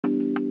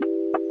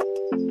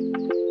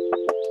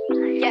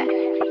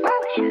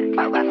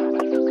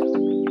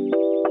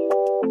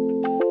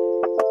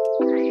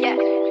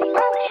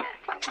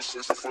Hey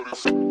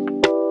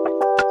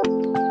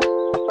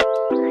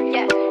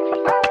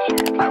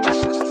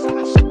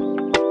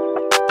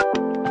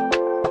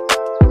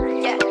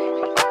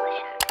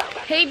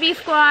B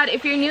Squad,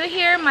 if you're new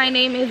here, my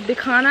name is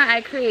Bicana.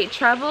 I create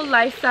travel,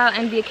 lifestyle,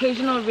 and the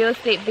occasional real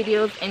estate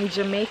videos in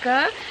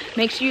Jamaica.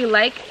 Make sure you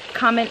like,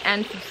 comment,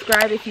 and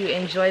subscribe if you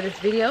enjoy this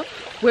video.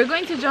 We're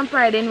going to jump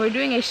right in. We're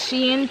doing a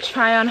SHEIN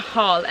try-on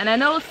haul, and I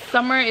know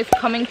summer is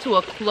coming to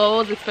a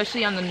close,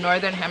 especially on the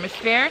northern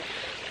hemisphere.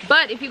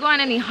 But if you go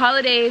on any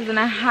holidays, then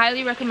I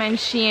highly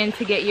recommend SHEIN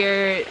to get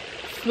your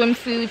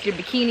swimsuits, your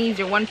bikinis,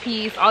 your one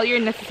piece, all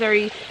your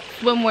necessary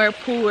swimwear,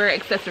 poolwear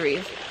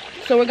accessories.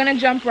 So we're gonna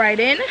jump right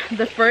in.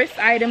 The first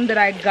item that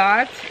I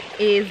got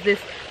is this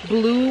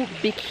blue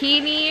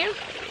bikini.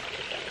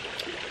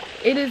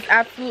 It is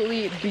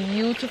absolutely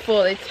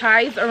beautiful. It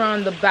ties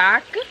around the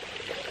back.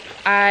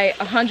 I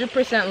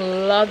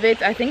 100% love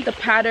it. I think the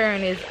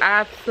pattern is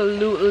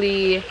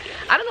absolutely,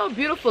 I don't know,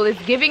 beautiful.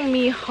 It's giving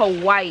me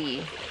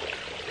Hawaii.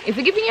 Is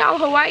it giving y'all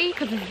Hawaii?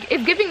 Because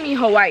it's giving me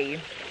Hawaii.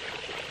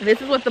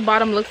 This is what the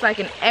bottom looks like,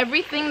 and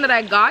everything that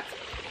I got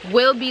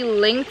will be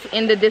linked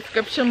in the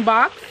description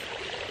box,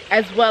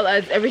 as well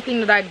as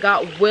everything that I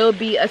got will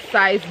be a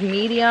size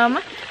medium.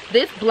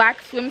 This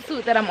black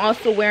swimsuit that I'm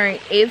also wearing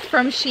is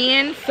from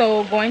SHEIN,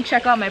 so go and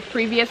check out my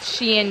previous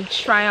SHEIN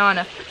try-on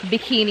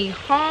bikini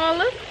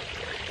haul.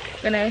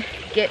 Gonna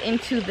get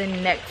into the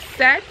next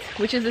set,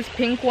 which is this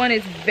pink one.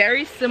 It's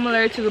very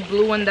similar to the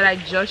blue one that I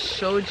just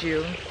showed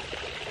you.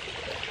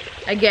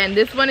 Again,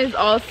 this one is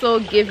also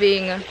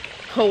giving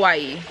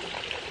Hawaii.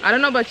 I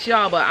don't know about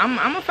y'all, but I'm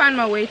gonna find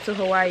my way to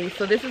Hawaii.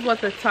 So this is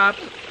what the top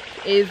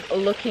is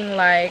looking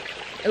like.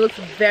 It looks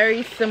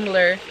very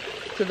similar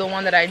to the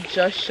one that I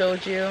just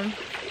showed you.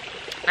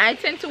 I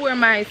tend to wear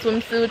my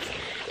swimsuits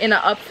in an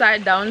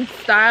upside down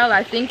style.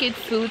 I think it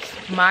suits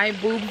my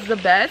boobs the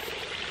best.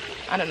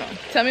 I don't know,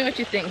 tell me what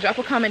you think. Drop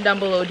a comment down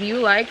below. Do you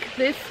like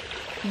this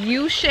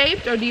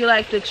U-shaped or do you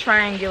like the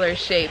triangular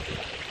shape?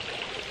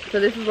 So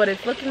this is what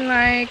it's looking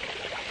like.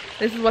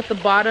 This is what the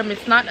bottom,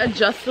 it's not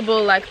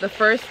adjustable like the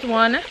first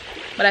one,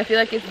 but I feel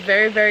like it's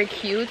very, very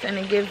cute, and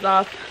it gives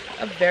off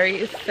a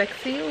very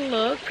sexy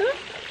look.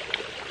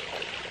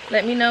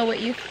 Let me know what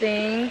you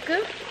think.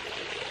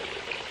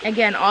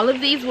 Again, all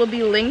of these will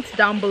be linked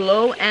down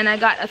below, and I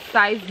got a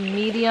size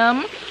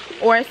medium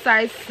or a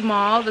size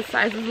small. The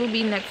sizes will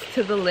be next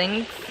to the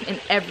links and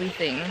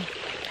everything.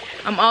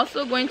 I'm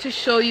also going to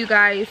show you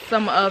guys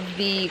some of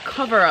the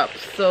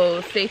cover-ups, so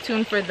stay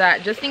tuned for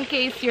that, just in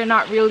case you're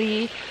not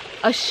really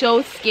a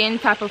show skin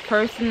type of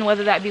person,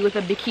 whether that be with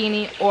a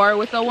bikini or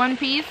with a one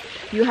piece.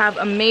 You have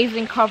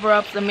amazing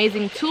cover-ups,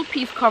 amazing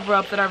two-piece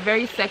cover-ups that are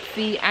very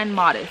sexy and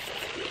modest.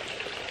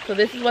 So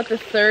this is what the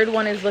third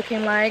one is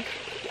looking like.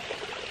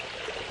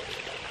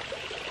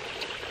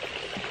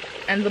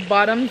 And the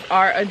bottoms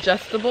are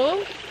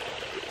adjustable.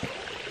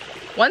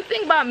 One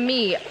thing about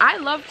me, I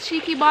love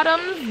cheeky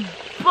bottoms,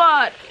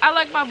 but I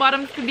like my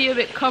bottoms to be a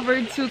bit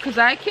covered too, because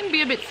I can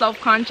be a bit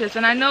self-conscious,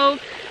 and I know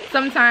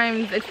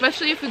sometimes,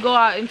 especially if you go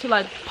out into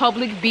like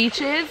public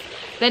beaches,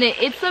 then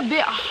it's a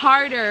bit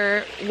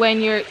harder when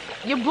your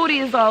booty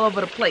is all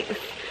over the place.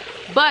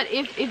 But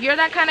if you're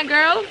that kind of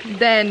girl,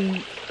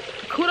 then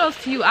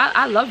kudos to you.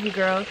 I love you,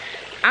 girl.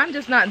 I'm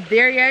just not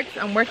there yet.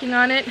 I'm working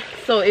on it.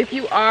 So if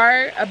you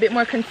are a bit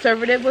more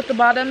conservative with the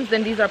bottoms,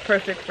 then these are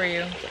perfect for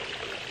you.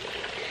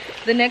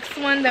 The next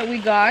one that we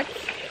got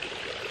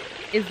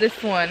is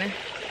this one.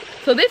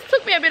 So this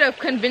took me a bit of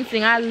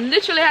convincing. I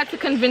literally had to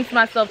convince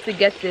myself to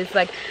get this.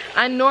 Like,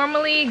 I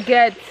normally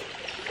get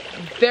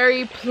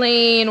very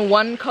plain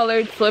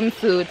one-colored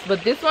swimsuits,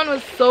 but this one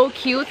was so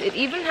cute. It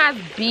even has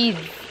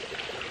beads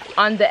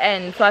on the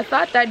end, so I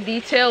thought that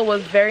detail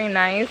was very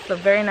nice, a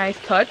very nice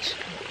touch.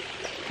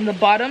 And the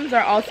bottoms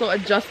are also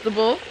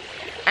adjustable,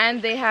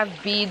 and they have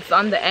beads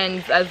on the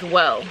ends as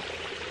well.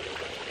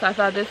 So I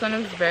thought this one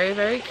was very,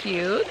 very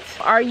cute.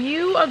 Are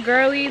you a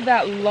girly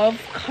that loves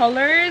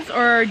colors,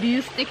 or do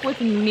you stick with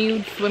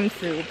nude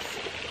swimsuits?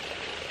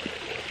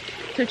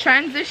 To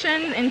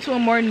transition into a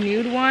more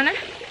nude one,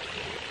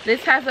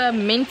 this has a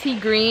minty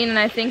green, and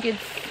I think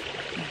it's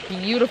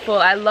beautiful.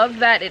 I love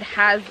that it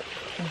has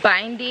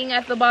binding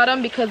at the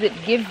bottom, because it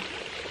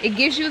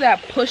gives you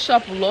that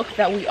push-up look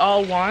that we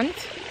all want.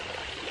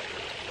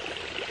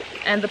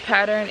 And the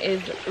pattern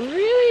is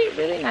really,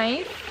 really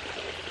nice.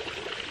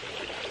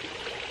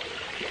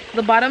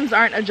 The bottoms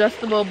aren't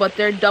adjustable, but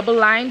they're double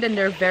lined and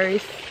they're very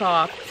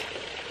soft.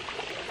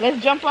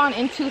 Let's jump on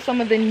into some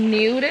of the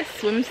nude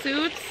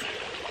swimsuits.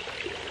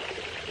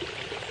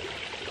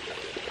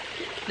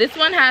 This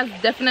one has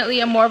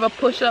definitely a more of a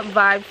push-up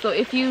vibe, so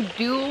if you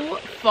do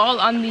fall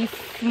on the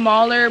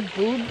smaller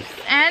boobs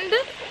end,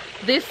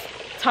 this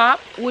top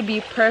would be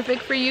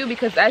perfect for you,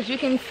 because as you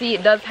can see,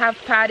 it does have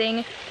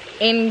padding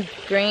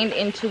ingrained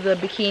into the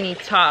bikini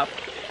top,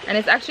 and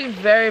it's actually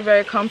very,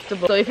 very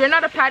comfortable. So if you're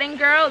not a padding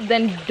girl,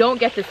 then don't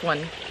get this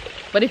one.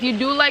 But if you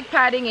do like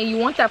padding and you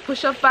want that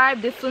push-up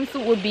vibe, this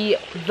swimsuit would be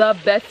the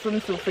best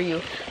swimsuit for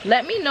you.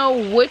 Let me know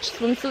which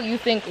swimsuit you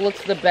think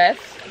looks the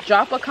best.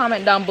 Drop a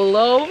comment down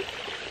below.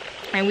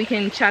 and we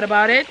can chat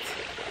about it.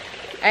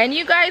 And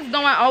you guys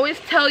know I always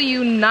tell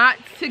you not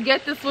to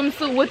get the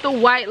swimsuit with the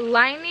white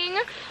lining,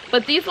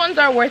 but these ones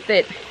are worth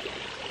it.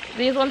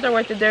 These ones are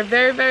worth it. They're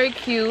very, very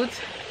cute.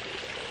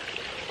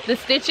 The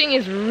stitching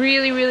is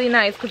really, really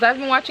nice, because I've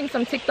been watching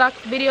some TikTok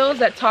videos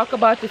that talk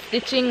about the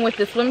stitching with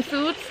the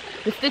swimsuits,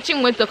 the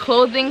stitching with the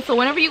clothing. So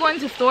whenever you go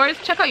into stores,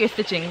 check out your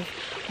stitchings.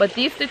 But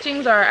these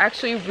stitchings are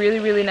actually really,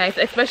 really nice,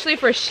 especially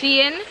for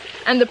Shein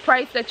and the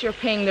price that you're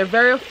paying. They're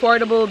very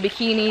affordable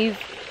bikinis,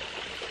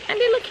 and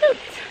they look cute.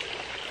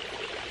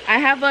 I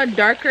have a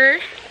darker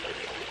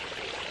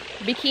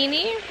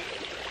bikini.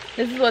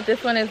 This is what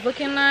this one is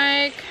looking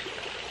like.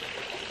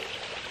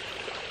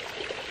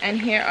 And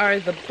here are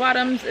the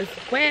bottoms as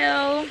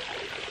well.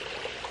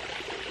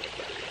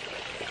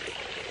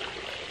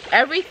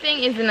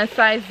 Everything is in a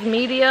size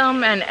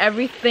medium, and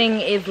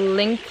everything is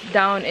linked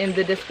down in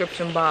the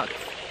description box.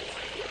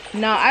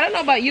 Now, I don't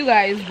know about you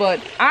guys, but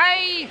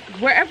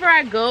wherever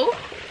I go,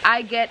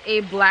 I get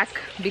a black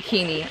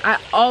bikini. I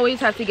always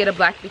have to get a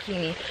black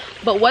bikini.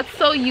 But what's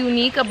so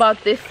unique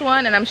about this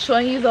one, and I'm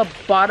showing you the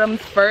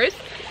bottoms first,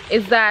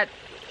 is that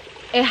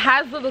it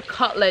has little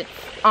cutlets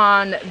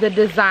on the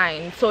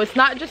design. So it's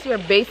not just your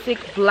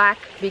basic black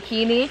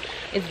bikini.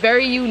 It's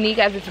very unique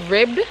as it's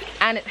ribbed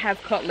and it has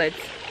cutlets.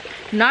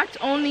 Not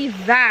only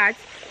that,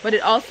 but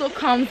it also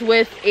comes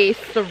with a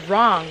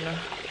sarong.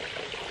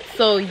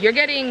 So you're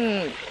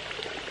getting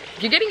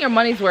your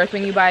money's worth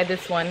when you buy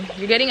this one.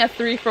 You're getting a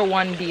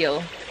 3-for-1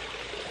 deal,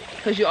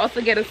 because you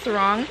also get a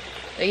sarong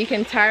that you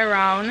can tie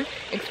around,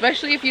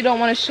 especially if you don't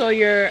want to show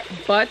your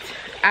butt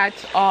at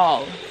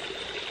all.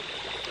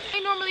 I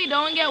normally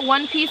don't get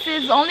one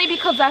pieces only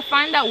because I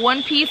find that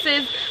one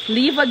pieces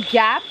leave a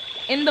gap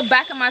in the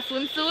back of my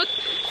swimsuit.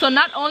 So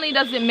not only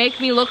does it make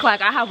me look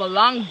like I have a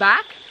long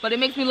back, but it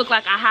makes me look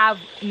like I have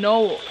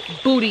no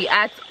booty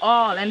at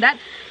all, and that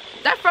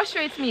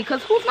frustrates me,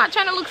 because who's not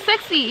trying to look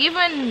sexy,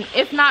 even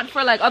if not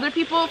for like other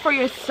people, for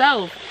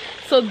yourself?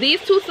 So these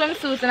two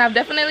swimsuits, and I've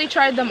definitely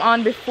tried them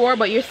on before,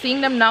 but you're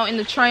seeing them now in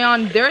the try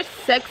on, they're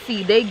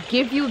sexy. They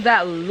give you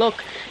that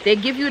look, they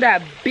give you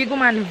that big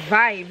woman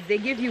vibes, they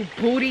give you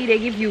booty, they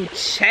give you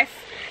chest,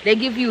 they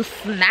give you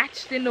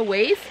snatched in the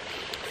waist.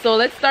 So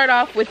let's start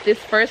off with this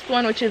first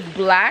one, which is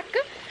black.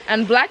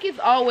 And black is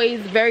always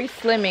very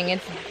slimming.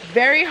 It's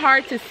very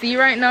hard to see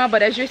right now,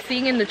 but as you're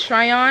seeing in the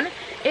try on,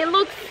 it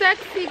looks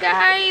sexy,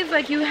 guys.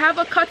 Like, you have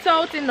a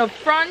cutout in the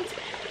front,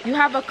 you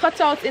have a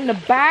cutout in the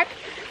back,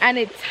 and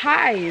it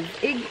ties.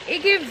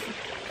 It gives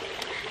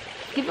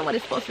it what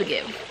it's supposed to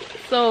give.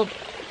 So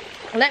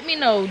let me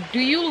know, do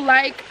you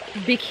like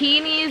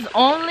bikinis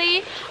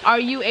only? Are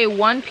you a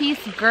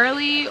one-piece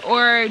girly,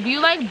 or do you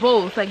like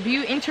both? Like, do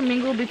you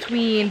intermingle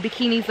between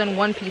bikinis and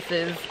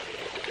one-pieces?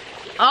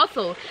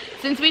 Also,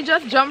 since we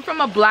just jumped from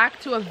a black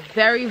to a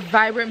very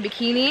vibrant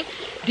bikini,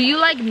 do you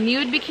like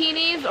nude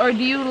bikinis, or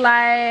do you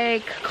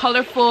like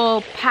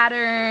colorful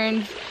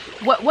patterns?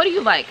 What do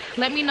you like?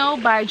 Let me know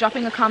by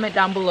dropping a comment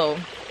down below.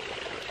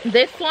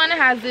 This one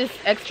has this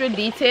extra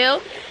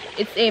detail.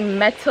 It's a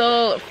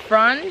metal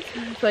front,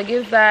 so it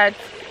gives that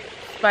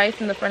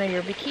spice in the front of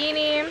your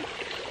bikini.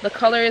 The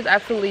color is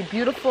absolutely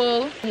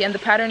beautiful, and the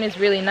pattern is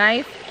really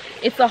nice.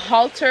 It's a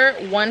halter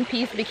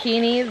one-piece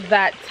bikini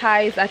that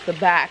ties at the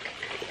back,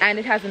 and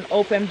it has an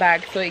open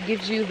back, so it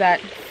gives you that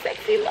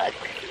sexy look.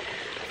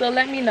 So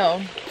let me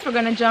know. We're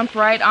gonna jump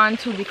right on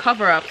to the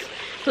cover-ups.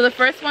 So the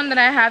first one that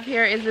I have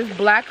here is this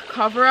black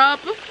cover-up.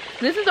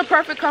 This is a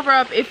perfect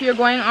cover-up if you're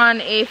going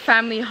on a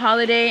family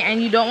holiday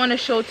and you don't want to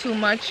show too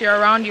much. You're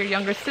around your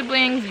younger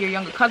siblings, your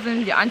younger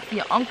cousins, your aunts,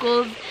 your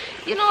uncles.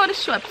 You know the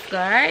Schweppes,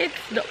 right?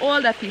 The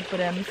older people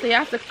them. So you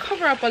have to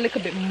cover up a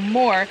little bit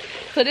more.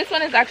 So this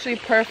one is actually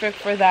perfect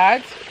for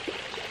that.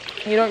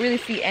 You don't really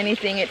see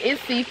anything. It is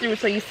see-through,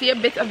 so you see a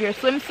bit of your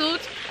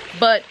swimsuit,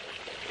 but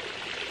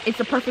it's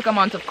a perfect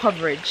amount of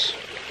coverage.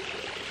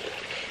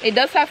 It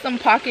does have some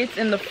pockets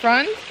in the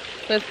front,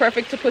 so it's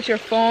perfect to put your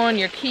phone,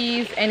 your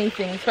keys,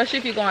 anything, especially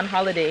if you go on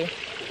holiday.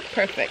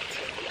 Perfect.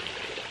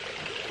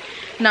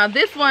 Now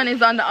this one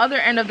is on the other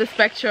end of the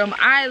spectrum.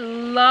 I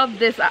love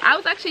this. I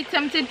was actually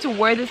tempted to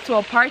wear this to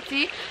a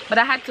party, but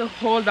I had to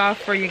hold off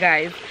for you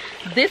guys.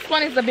 This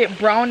one is a bit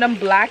brown and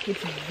black.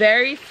 It's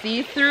very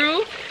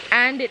see-through,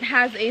 and it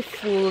has a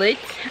slit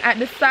at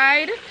the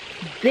side.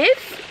 This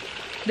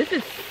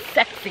is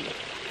sexy.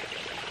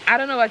 I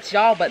don't know about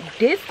y'all, but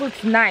this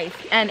looks nice,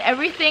 and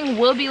everything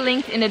will be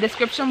linked in the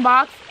description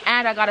box,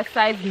 and I got a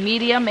size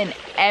medium in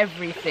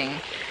everything.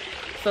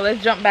 So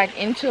let's jump back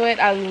into it.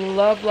 I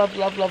love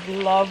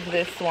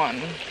this one.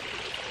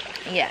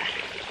 Yeah.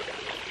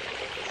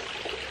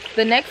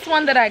 The next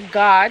one that I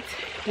got,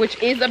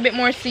 which is a bit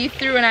more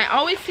see-through, and I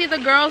always see the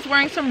girls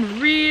wearing some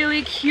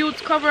really cute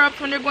cover-ups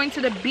when they're going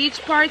to the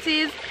beach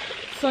parties.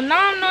 So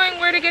now I'm knowing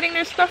where they're getting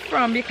their stuff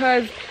from,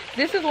 because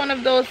this is one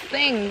of those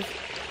things.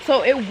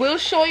 So it will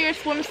show your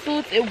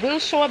swimsuits, it will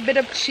show a bit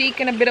of cheek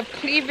and a bit of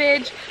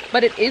cleavage,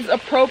 but it is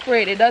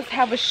appropriate. It does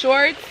have a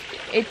short,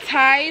 it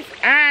ties,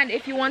 and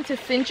if you want to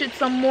cinch it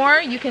some more,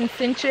 you can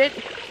cinch it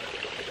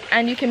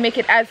and you can make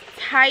it as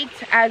tight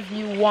as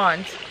you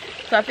want.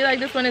 So I feel like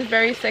this one is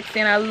very sexy,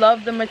 and I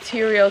love the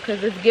material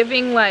because it's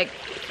giving like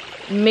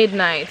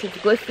midnight. It's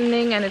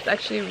glistening and it's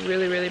actually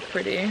really, really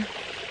pretty.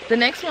 The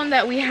next one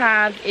that we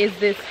have is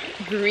this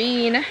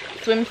green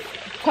swim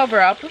cover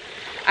up.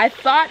 I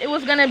thought it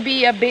was gonna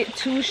be a bit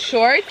too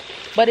short,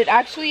 but it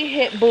actually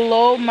hit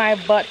below my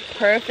butt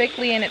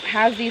perfectly, and it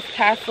has these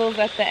tassels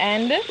at the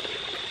end.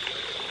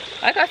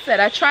 Like I said,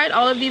 I tried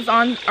all of these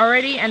on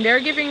already and they're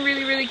giving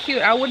really, really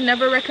cute. I would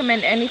never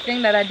recommend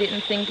anything that I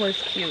didn't think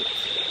was cute.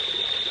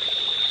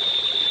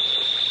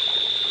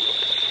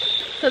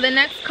 So the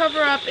next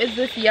cover up is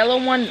this yellow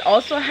one. It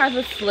also has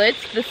a slit.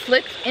 The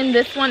slit in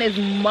this one is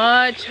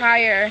much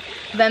higher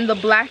than the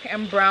black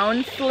and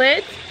brown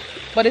slit,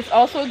 but it's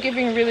also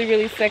giving really,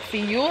 really sexy.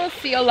 You will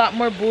see a lot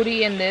more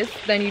booty in this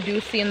than you do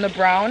see in the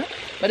brown,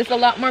 but it's a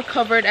lot more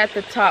covered at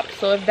the top.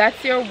 So if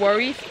that's your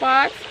worry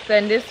spot,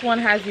 then this one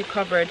has you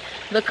covered.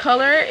 The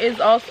color is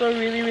also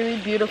really, really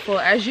beautiful.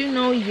 As you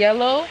know,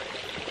 yellow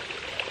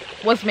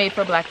was made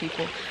for black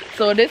people,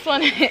 so this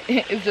one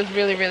is just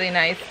really, really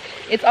nice.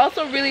 It's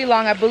also really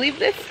long. I believe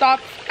this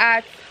stops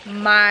at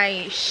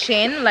my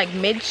shin, like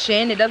mid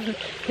shin. It doesn't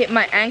hit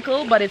my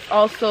ankle, but it's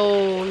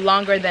also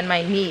longer than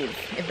my knees,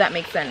 if that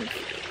makes sense.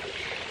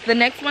 The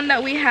next one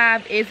that we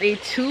have is a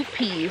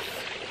two-piece,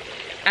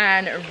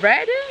 and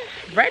red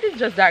is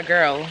just that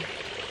girl.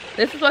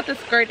 This is what the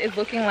skirt is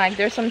looking like.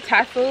 There's some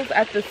tassels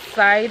at the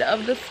side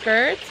of the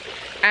skirt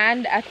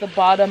and at the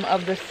bottom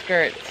of the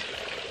skirt,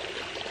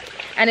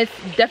 and it's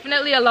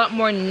definitely a lot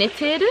more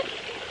knitted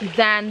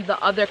than the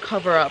other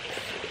cover-ups.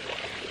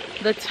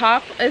 The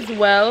top as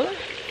well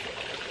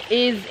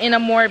is in a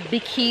more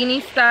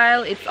bikini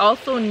style. It's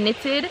also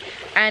knitted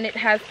and it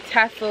has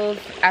tassels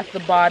at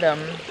the bottom.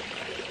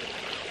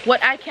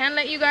 What I can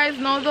let you guys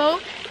know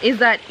though is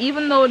that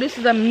even though this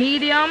is a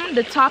medium,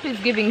 the top is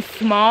giving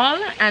small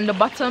and the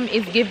bottom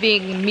is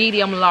giving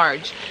medium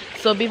large.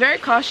 So be very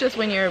cautious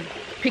when you're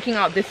picking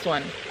out this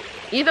one.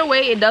 Either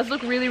way, it does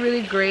look really,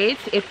 really great.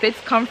 It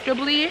fits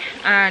comfortably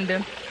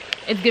and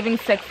it's giving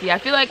sexy. I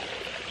feel like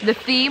the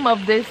theme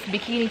of this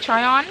bikini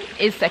try on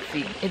is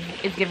sexy.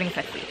 It's giving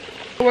sexy.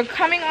 We're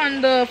coming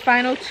on the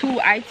final two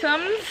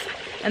items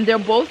and they're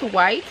both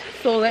white.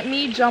 So let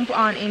me jump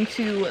on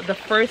into the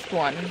first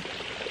one.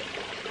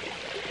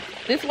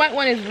 This white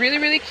one is really,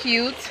 really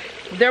cute.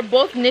 They're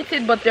both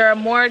knitted, but they're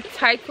more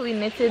tightly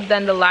knitted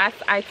than the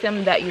last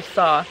item that you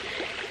saw.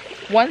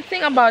 One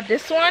thing about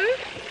this one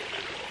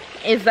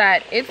is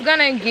that it's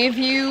gonna give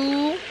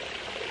you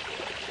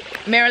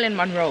Marilyn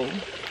Monroe.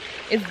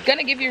 It's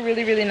gonna give you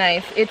really, really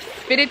nice. It's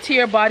fitted to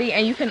your body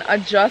and you can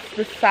adjust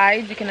the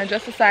sides. You can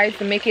adjust the sides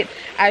to make it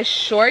as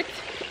short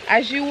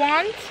as you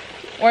want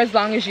or as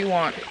long as you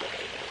want.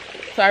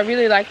 So I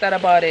really like that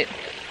about it.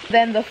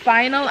 Then the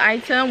final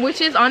item,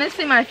 which is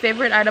honestly my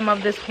favorite item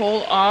of this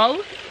whole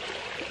haul,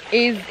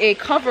 is a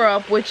cover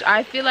up, which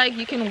I feel like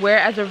you can wear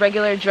as a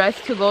regular dress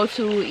to go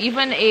to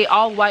even a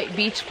all-white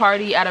beach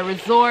party at a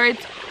resort,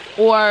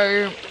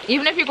 or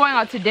even if you're going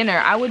out to dinner.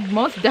 I would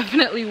most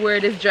definitely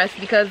wear this dress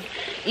because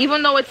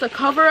even though it's a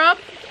cover up,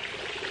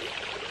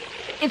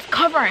 it's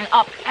covering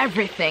up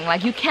everything.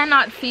 Like you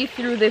cannot see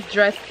through this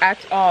dress at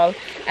all.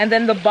 And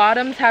then the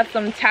bottoms have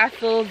some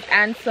tassels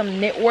and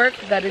some knit work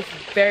that is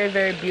very,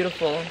 very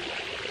beautiful.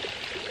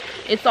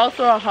 It's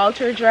also a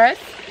halter dress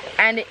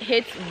and it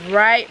hits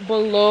right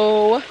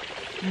below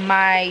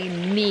my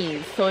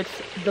knees, so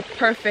it's the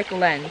perfect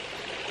length.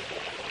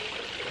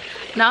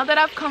 Now that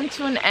I've come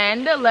to an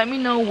end, let me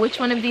know which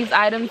one of these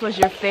items was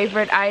your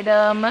favorite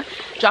item.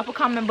 Drop a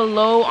comment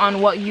below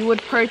on what you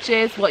would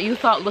purchase, what you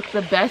thought looked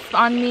the best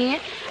on me,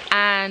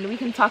 and we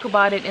can talk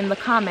about it in the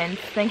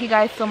comments. Thank you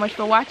guys so much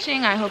for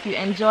watching. I hope you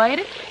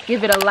enjoyed.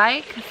 Give it a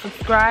like,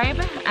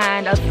 subscribe,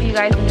 and I'll see you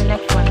guys in the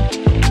next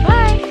one.